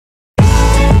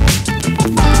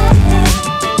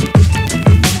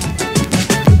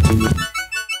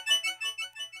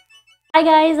Hi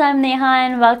guys, I'm Neha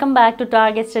and welcome back to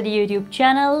Target Study YouTube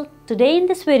channel. Today in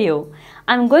this video,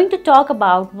 I'm going to talk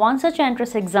about one such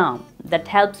entrance exam that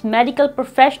helps medical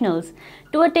professionals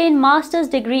to attain master's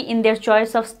degree in their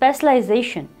choice of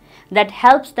specialization that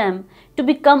helps them to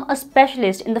become a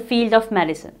specialist in the field of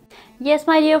medicine. Yes,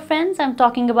 my dear friends, I'm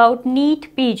talking about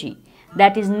NEET PG,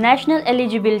 that is National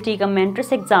Eligibility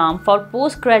Entrance Exam for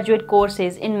postgraduate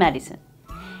courses in medicine.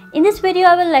 In this video,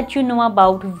 I will let you know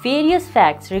about various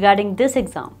facts regarding this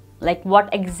exam, like what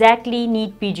exactly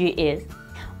NEET PG is,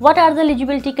 what are the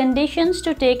eligibility conditions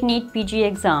to take NEET PG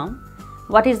exam,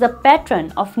 what is the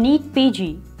pattern of NEET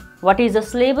PG, what is the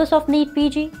syllabus of NEET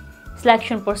PG,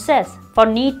 selection process for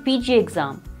NEET PG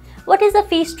exam, what is the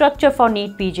fee structure for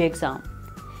NEET PG exam,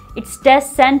 its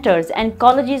test centers and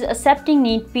colleges accepting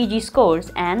NEET PG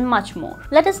scores, and much more.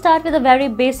 Let us start with a very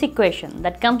basic question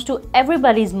that comes to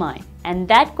everybody's mind, and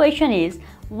that question is,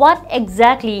 what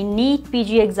exactly NEET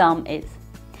PG exam is?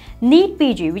 NEET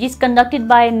PG, which is conducted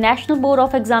by National Board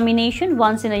of Examination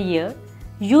once in a year,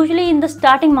 usually in the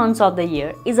starting months of the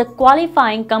year, is a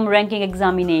qualifying cum-ranking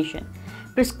examination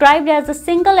prescribed as a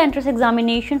single entrance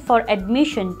examination for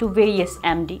admission to various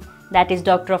MD, that is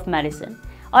Doctor of Medicine,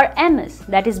 or MS,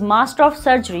 that is Master of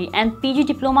Surgery, and PG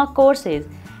Diploma Courses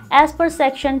as per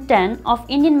Section 10 of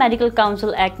Indian Medical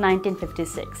Council Act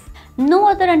 1956. No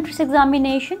other entrance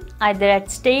examination, either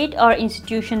at state or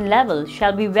institution level,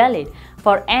 shall be valid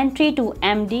for entry to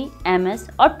MD, MS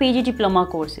or PG Diploma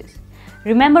courses.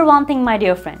 Remember one thing, my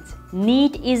dear friends,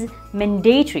 NEET is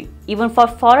mandatory even for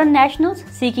foreign nationals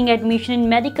seeking admission in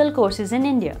medical courses in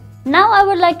India. Now I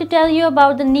would like to tell you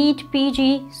about the NEET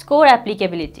PG Score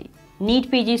applicability. NEET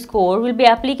PG Score will be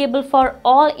applicable for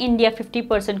all India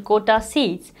 50% quota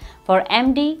seats for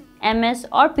MD, MS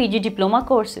or PG Diploma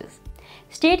courses.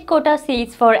 State quota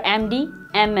seats for MD,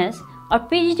 MS or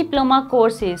PG Diploma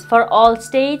courses for all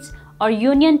states or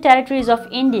union territories of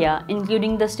India,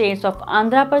 including the states of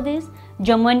Andhra Pradesh,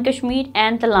 Jammu and Kashmir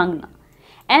and Telangana.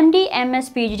 MD, MS,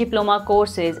 PG Diploma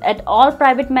courses at all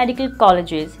private medical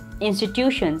colleges,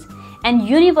 institutions and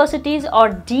universities or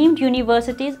deemed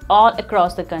universities all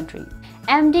across the country.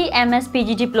 MD, MS,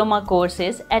 PG Diploma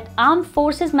courses at Armed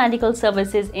Forces Medical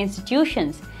Services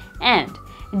institutions and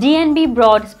DNB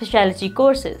Broad Specialty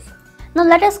courses. Now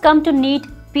let us come to NEET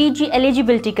PG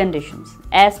eligibility conditions.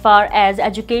 As far as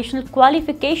educational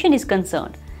qualification is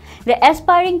concerned, the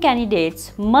aspiring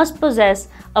candidates must possess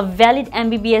a valid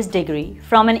MBBS degree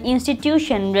from an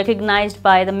institution recognized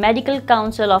by the Medical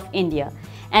Council of India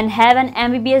and have an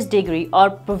MBBS degree or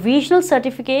provisional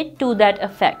certificate to that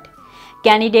effect.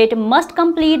 Candidate must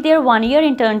complete their one-year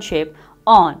internship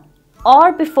on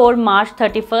or before March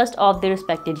 31st of the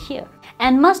respective year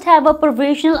and must have a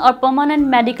provisional or permanent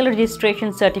medical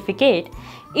registration certificate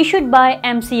issued by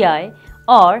MCI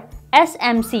or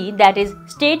SMC, that is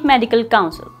State Medical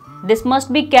Council. This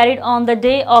must be carried on the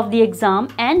day of the exam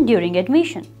and during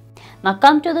admission. Now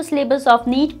come to the syllabus of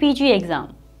NEET PG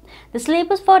exam. The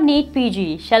syllabus for NEET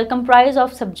PG shall comprise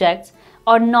of subjects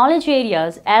or knowledge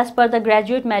areas as per the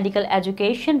Graduate Medical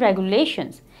Education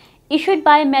Regulations issued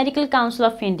by Medical Council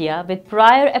of India with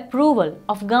prior approval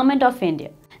of Government of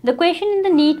India. The question in the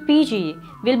NEET PG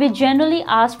will be generally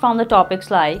asked from the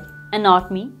topics like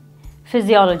anatomy,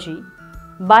 physiology,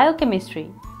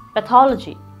 biochemistry,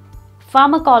 pathology,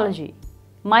 pharmacology,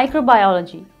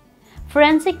 microbiology,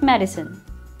 forensic medicine,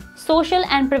 social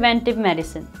and preventive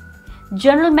medicine,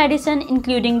 general medicine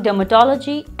including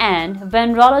dermatology and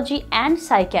venerology and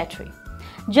psychiatry,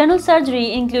 general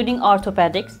surgery including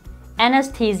orthopedics,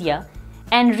 anesthesia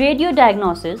and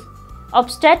radiodiagnosis,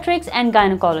 obstetrics and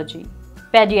gynecology,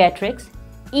 pediatrics,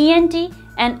 ENT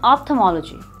and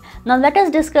ophthalmology. Now let us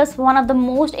discuss one of the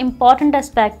most important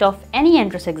aspects of any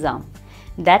entrance exam,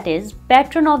 that is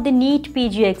pattern of the NEET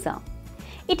PG exam.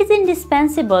 It is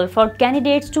indispensable for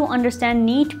candidates to understand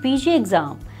NEET PG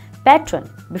exam pattern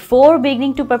before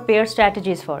beginning to prepare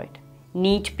strategies for it.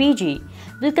 NEET PG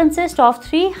will consist of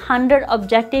 300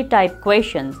 objective type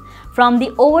questions from the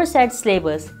overset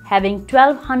syllabus having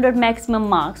 1200 maximum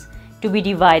marks to be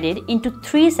divided into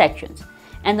 3 sections,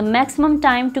 and the maximum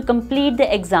time to complete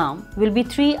the exam will be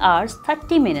 3 hours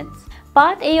 30 minutes.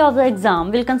 Part A of the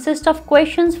exam will consist of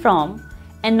questions from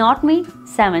anatomy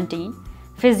 17,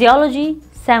 physiology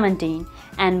 17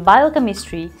 and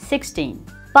biochemistry 16.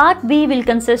 Part B will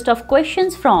consist of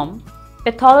questions from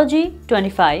pathology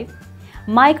 25,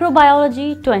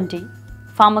 microbiology 20,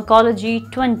 pharmacology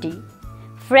 20,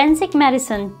 forensic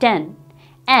medicine 10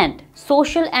 and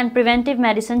social and preventive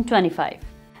medicine 25.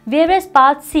 Whereas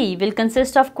Part C will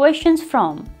consist of questions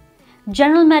from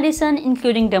general medicine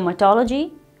including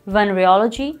dermatology,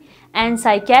 venerology and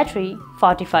psychiatry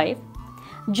 45,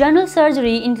 General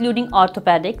surgery including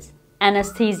orthopedics,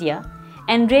 anesthesia,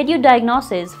 and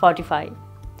radiodiagnosis 45.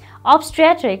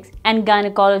 Obstetrics and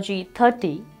gynecology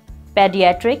 30.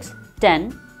 Pediatrics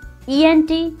 10.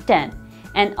 ENT 10.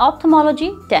 And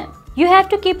ophthalmology 10. You have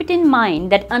to keep it in mind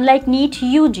that unlike NEET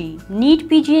UG, NEET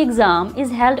PG exam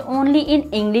is held only in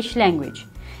English language.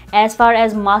 As far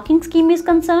as marking scheme is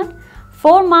concerned,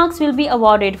 4 marks will be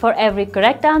awarded for every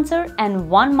correct answer and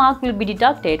 1 mark will be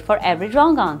deducted for every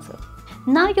wrong answer.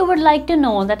 Now you would like to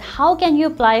know that how can you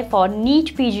apply for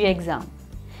NEET PG exam?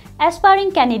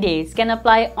 Aspiring candidates can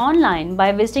apply online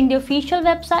by visiting the official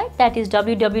website, that is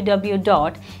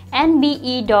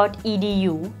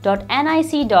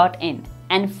www.nbe.edu.nic.in,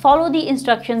 and follow the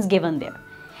instructions given there.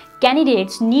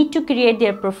 Candidates need to create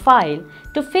their profile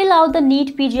to fill out the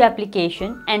NEET PG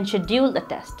application and schedule the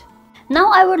test.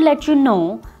 Now I would let you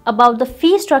know about the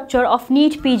fee structure of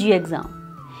NEET PG exam.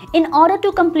 In order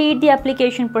to complete the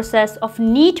application process of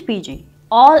NEET PG,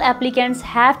 all applicants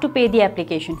have to pay the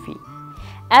application fee.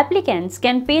 Applicants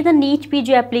can pay the NEET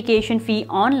PG application fee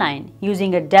online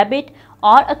using a debit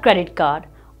or a credit card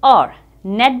or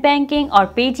net banking or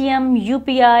Paytm,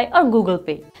 UPI or Google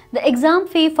Pay. The exam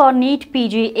fee for NEET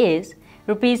PG is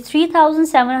Rs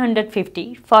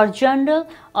 3,750 for general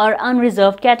or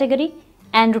unreserved category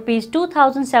and Rs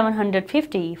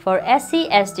 2,750 for SC,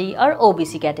 ST or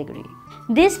OBC category.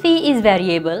 This fee is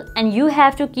variable and you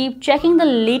have to keep checking the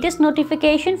latest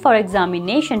notification for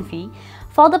examination fee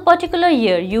for the particular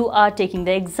year you are taking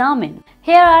the exam in.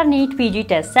 Here are NEET PG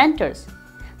test centers.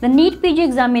 The NEET PG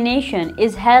examination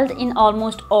is held in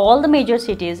almost all the major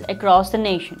cities across the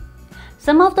nation.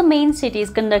 Some of the main cities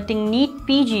conducting NEET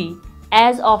PG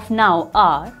as of now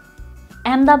are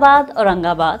Ahmedabad,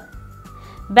 Aurangabad,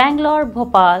 Bangalore,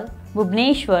 Bhopal,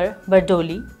 Bhubaneswar,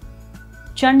 Bardoli,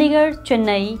 Chandigarh,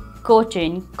 Chennai,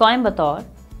 Cochin, Coimbatore,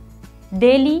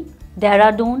 Delhi,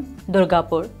 Dehradun,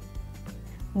 Durgapur,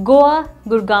 Goa,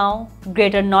 Gurgaon,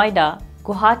 Greater Noida,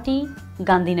 Guwahati,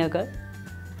 Gandhinagar,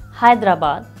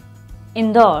 Hyderabad,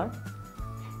 Indore,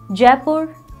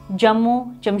 Jaipur,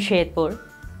 Jammu, Jamshedpur,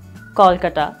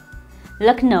 Kolkata,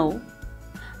 Lucknow,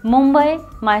 Mumbai,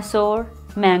 Mysore,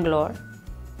 Mangalore,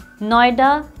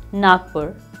 Noida,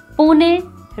 Nagpur, Pune,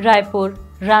 Raipur,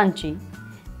 Ranchi,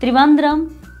 Trivandrum,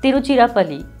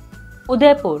 Tiruchirappalli,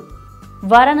 Udaipur,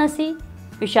 Varanasi,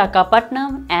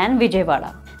 Visakhapatnam and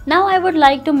Vijayawada. Now I would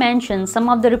like to mention some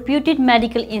of the reputed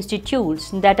medical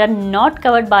institutes that are not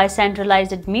covered by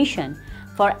centralized admission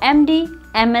for MD,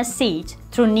 MS seats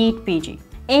through NEET PG.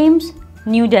 AIIMS,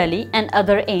 New Delhi and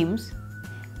other AIIMS,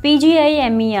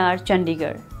 PGI-MER,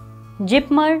 Chandigarh,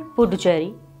 JIPMER,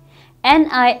 Puducherry,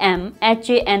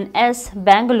 NIM-HANS,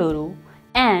 Bangalore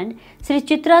and Sri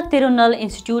Chitra Tirunal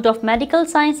Institute of Medical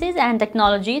Sciences and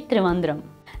Technology, Trivandrum.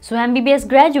 So MBBS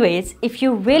graduates, if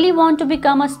you really want to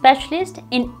become a specialist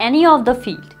in any of the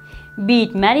field, be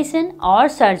it medicine or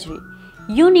surgery,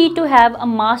 you need to have a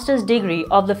master's degree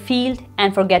of the field,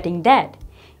 and for getting that,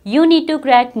 you need to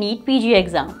crack NEET PG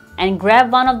exam and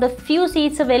grab one of the few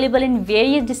seats available in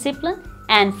various disciplines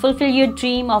and fulfill your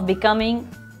dream of becoming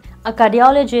a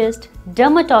cardiologist,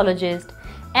 dermatologist,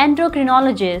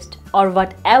 endocrinologist or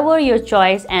whatever your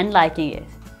choice and liking is.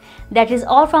 That is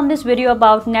all from this video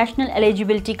about National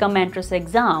Eligibility cum-entrance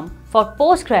exam for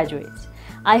postgraduates.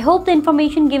 I hope the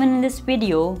information given in this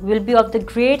video will be of the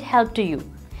great help to you.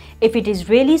 If it is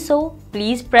really so,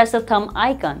 please press the thumb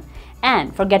icon,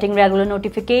 and for getting regular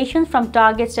notifications from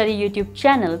Target Study YouTube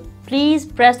channel, please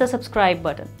press the subscribe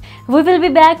button. We will be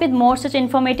back with more such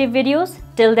informative videos.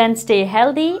 Till then, stay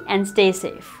healthy and stay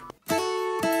safe.